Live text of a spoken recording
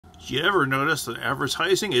Do you ever notice that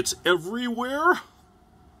advertising, it's everywhere?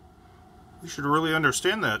 We should really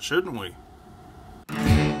understand that, shouldn't we?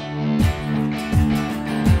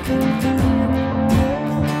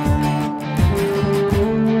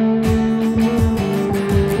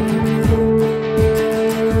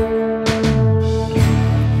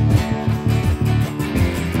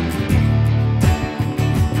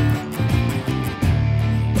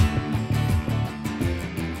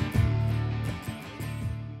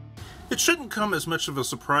 It shouldn't come as much of a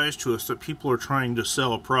surprise to us that people are trying to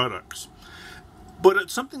sell products. But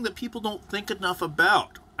it's something that people don't think enough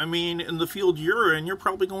about. I mean, in the field you're in, you're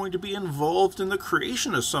probably going to be involved in the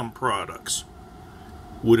creation of some products.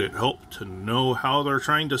 Would it help to know how they're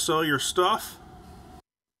trying to sell your stuff?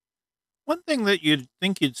 One thing that you'd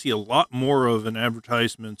think you'd see a lot more of in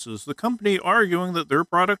advertisements is the company arguing that their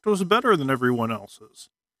product was better than everyone else's.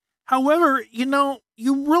 However,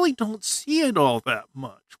 you really don't see it all that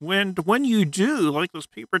much. When you do, like this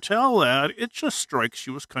paper towel ad, it just strikes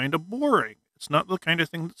you as kind of boring. It's not the kind of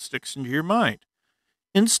thing that sticks into your mind.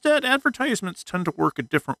 Instead, advertisements tend to work a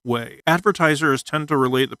different way. Advertisers tend to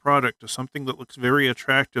relate the product to something that looks very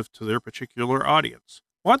attractive to their particular audience.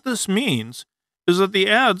 What this means is that the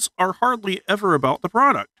ads are hardly ever about the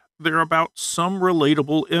product. They're about some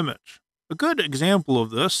relatable image. A good example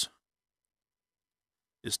of this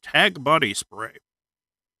is Tag body spray.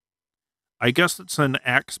 I guess it's an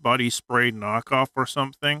Axe body spray knockoff or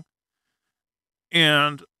something.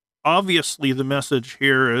 And obviously the message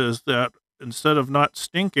here is that instead of not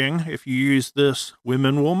stinking, if you use this,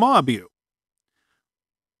 women will mob you.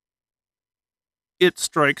 It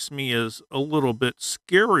strikes me as a little bit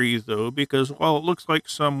scary, though, because while it looks like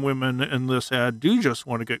some women in this ad do just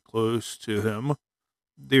want to get close to him,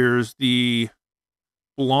 there's the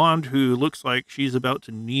blonde who looks like she's about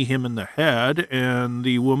to knee him in the head, and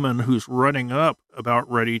the woman who's running up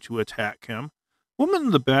about ready to attack him. Woman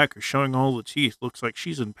in the back who's showing all the teeth looks like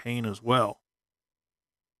she's in pain as well.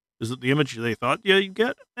 Is it the image they thought you'd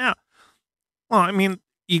get? Yeah. Well, I mean,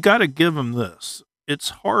 you got to give them this. It's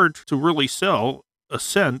hard to really sell a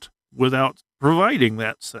scent without providing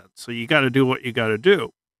that scent, so you got to do what you got to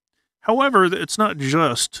do. However, it's not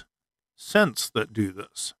just scents that do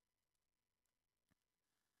this.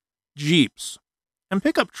 Jeeps and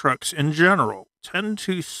pickup trucks in general tend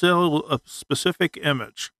to sell a specific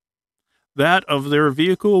image. That of their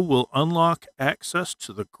vehicle will unlock access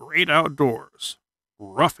to the great outdoors,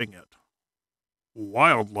 roughing it,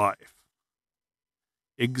 wildlife,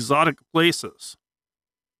 exotic places.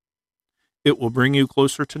 It will bring you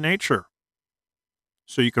closer to nature,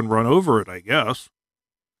 so you can run over it, I guess.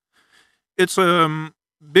 It's a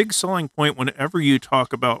big selling point whenever you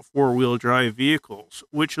talk about four-wheel drive vehicles,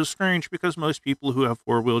 which is strange because most people who have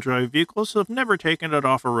four-wheel drive vehicles have never taken it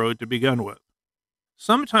off a road to begin with.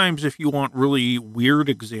 Sometimes if you want really weird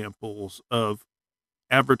examples of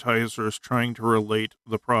advertisers trying to relate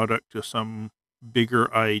the product to some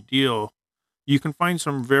bigger ideal, you can find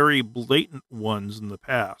some very blatant ones in the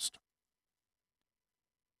past.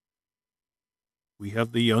 We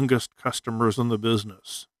have the youngest customers in the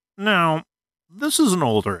business. Now, this is an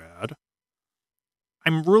older ad.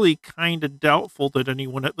 I'm really kind of doubtful that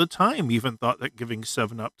anyone at the time even thought that giving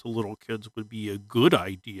 7-Up to little kids would be a good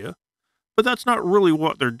idea. But that's not really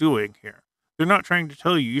what they're doing here. They're not trying to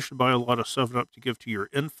tell you should buy a lot of 7-Up to give to your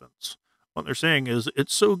infants. What they're saying is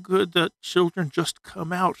it's so good that children just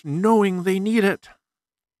come out knowing they need it.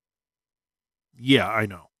 Yeah, I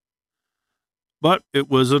know. But it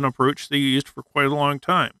was an approach they used for quite a long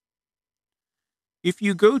time. If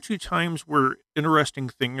you go to times where interesting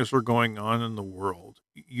things are going on in the world,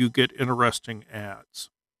 you get interesting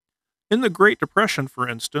ads. In the Great Depression, for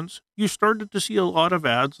instance, you started to see a lot of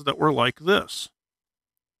ads that were like this.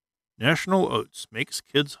 National Oats makes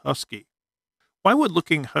kids husky. Why would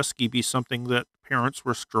looking husky be something that parents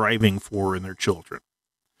were striving for in their children?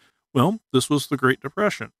 Well, this was the Great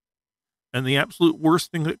Depression. And the absolute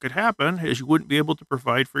worst thing that could happen is you wouldn't be able to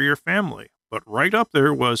provide for your family. But right up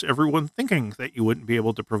there was everyone thinking that you wouldn't be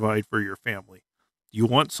able to provide for your family. You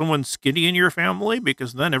want someone skinny in your family?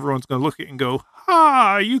 Because then everyone's going to look at you and go,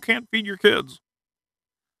 ha, you can't feed your kids.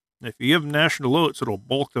 And if you give them National Oats, it'll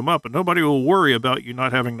bulk them up, and nobody will worry about you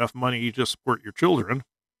not having enough money to support your children.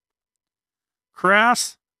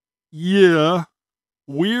 Crass? Yeah.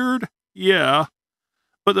 Weird? Yeah.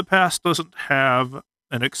 But the past doesn't have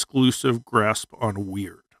an exclusive grasp on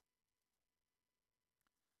weird.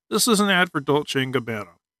 This is an ad for Dolce &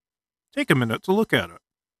 Gabbana. Take a minute to look at it.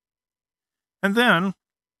 And then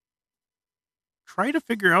try to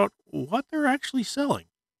figure out what they're actually selling.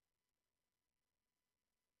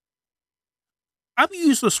 I've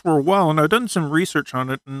used this for a while, and I've done some research on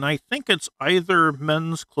it, and I think it's either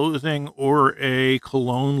men's clothing or a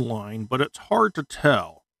cologne line, but it's hard to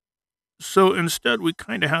tell. So instead, we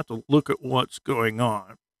kind of have to look at what's going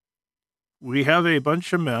on. We have a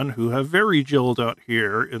bunch of men who have very gelled out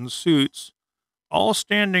hair in suits, all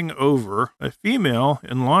standing over a female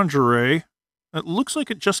in lingerie that looks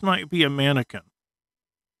like it just might be a mannequin.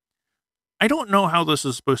 I don't know how this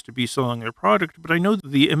is supposed to be selling their product, but I know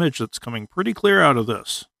the image that's coming pretty clear out of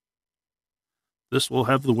this. This will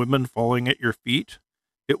have the women falling at your feet.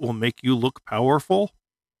 It will make you look powerful.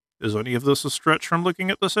 Is any of this a stretch from looking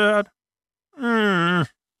at this ad?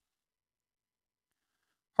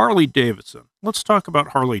 Harley Davidson. Let's talk about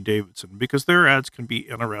Harley Davidson because their ads can be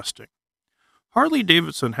interesting. Harley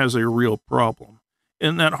Davidson has a real problem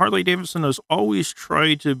in that Harley Davidson has always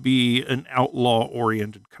tried to be an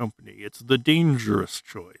outlaw-oriented company. It's the dangerous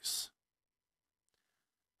choice.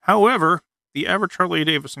 However, the average Harley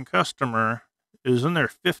Davidson customer is in their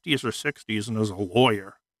 50s or 60s and is a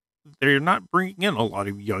lawyer. They're not bringing in a lot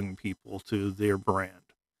of young people to their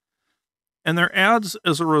brand. And their ads,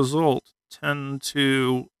 as a result, tend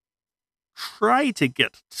to try to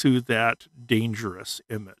get to that dangerous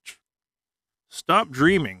image. Stop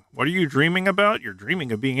dreaming. What are you dreaming about? You're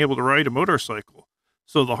dreaming of being able to ride a motorcycle.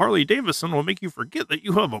 So the Harley Davidson will make you forget that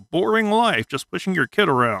you have a boring life just pushing your kid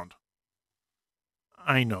around.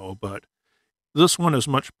 I know, but this one is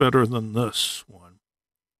much better than this one.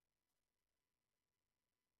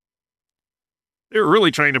 They're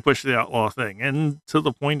really trying to push the outlaw thing, and to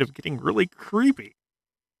the point of getting really creepy.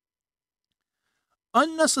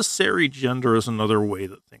 Unnecessary gender is another way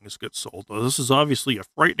that things get sold. Now, this is obviously a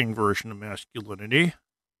frightening version of masculinity.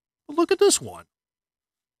 But look at this one.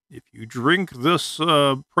 If you drink this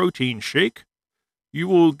protein shake, you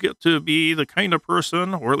will get to be the kind of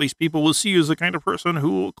person, or at least people will see you as the kind of person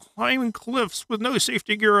who will climb cliffs with no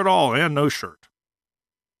safety gear at all and no shirt.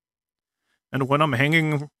 And when I'm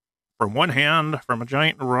hanging from one hand from a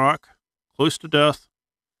giant rock, close to death,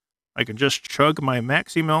 I can just chug my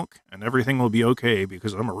Maxi Milk and everything will be okay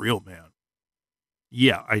because I'm a real man.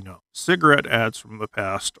 Yeah, I know. Cigarette ads from the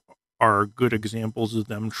past are good examples of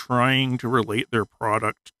them trying to relate their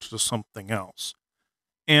product to something else.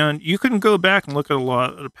 And you can go back and look at a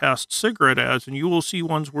lot of the past cigarette ads and you will see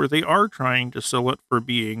ones where they are trying to sell it for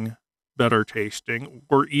being better tasting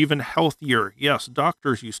or even healthier. Yes,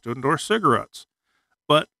 doctors used to endorse cigarettes,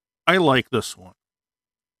 but I like this one.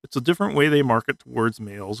 It's a different way they market towards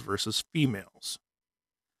males versus females.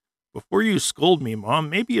 Before you scold me, Mom,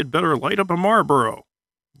 maybe you'd better light up a Marlboro.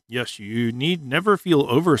 Yes, you need never feel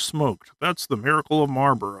oversmoked. That's the miracle of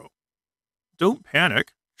Marlboro. Don't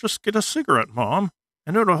panic. Just get a cigarette, Mom,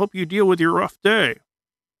 and it'll help you deal with your rough day.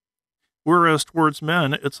 Whereas towards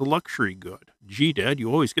men, it's a luxury good. Gee, Dad,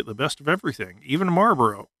 you always get the best of everything, even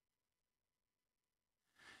Marlboro.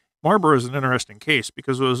 Marlboro is an interesting case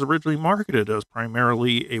because it was originally marketed as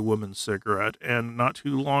primarily a women's cigarette, and not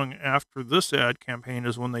too long after this ad campaign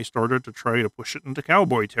is when they started to try to push it into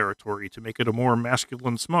cowboy territory to make it a more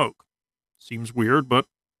masculine smoke. Seems weird, but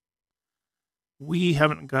we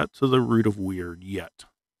haven't got to the root of weird yet.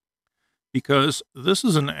 Because this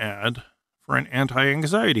is an ad for an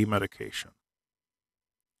anti-anxiety medication.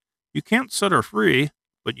 You can't set her free,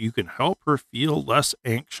 but you can help her feel less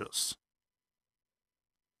anxious.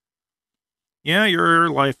 Yeah, your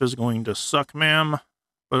life is going to suck, ma'am,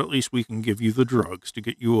 but at least we can give you the drugs to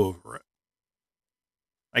get you over it.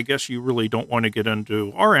 I guess you really don't want to get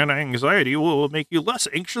into our anti-anxiety will make you less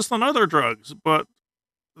anxious than other drugs, but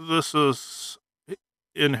this is,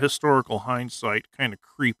 in historical hindsight, kind of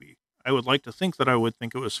creepy. I would like to think that I would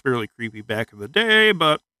think it was fairly creepy back in the day,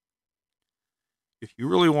 but if you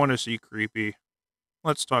really want to see creepy,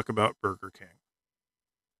 let's talk about Burger King.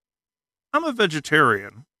 I'm a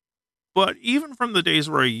vegetarian. But even from the days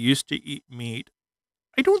where I used to eat meat,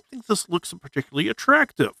 I don't think this looks particularly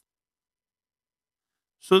attractive.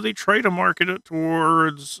 So they try to market it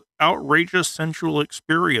towards outrageous sensual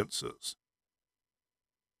experiences.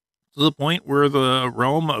 To the point where the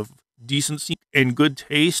realm of decency and good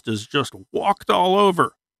taste is just walked all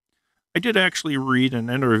over. I did actually read an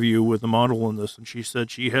interview with the model in this, and she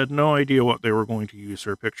said she had no idea what they were going to use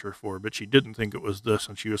her picture for, but she didn't think it was this,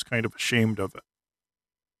 and she was kind of ashamed of it.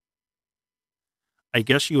 I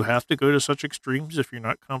guess you have to go to such extremes if you're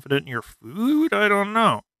not confident in your food? I don't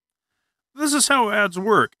know. This is how ads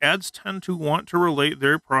work. Ads tend to want to relate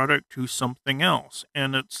their product to something else,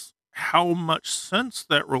 and it's how much sense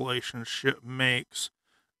that relationship makes,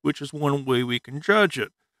 which is one way we can judge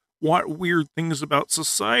it. What weird things about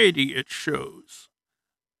society it shows.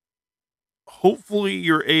 hopefully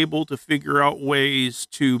you're able to figure out ways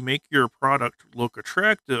to make your product look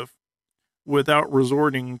attractive without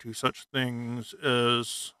resorting to such things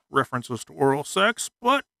as references to oral sex,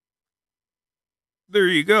 but there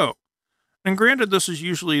you go. And granted, this is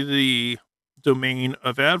usually the domain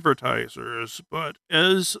of advertisers, but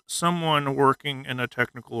as someone working in a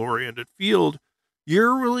technical-oriented field,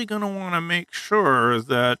 you're really going to want to make sure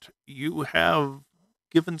that you have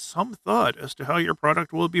given some thought as to how your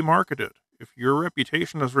product will be marketed. If your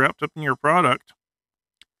reputation is wrapped up in your product,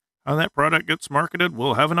 how that product gets marketed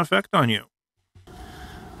will have an effect on you.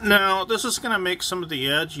 Now, this is going to make some of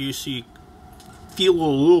the ads you see feel a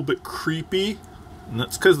little bit creepy, and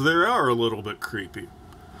that's because they are a little bit creepy.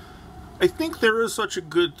 I think there is such a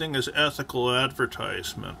good thing as ethical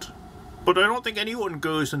advertisement, but I don't think anyone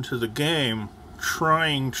goes into the game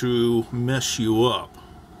trying to mess you up.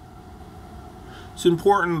 It's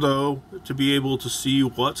important, though, to be able to see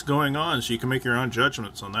what's going on so you can make your own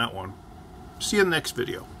judgments on that one. See you in the next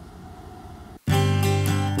video.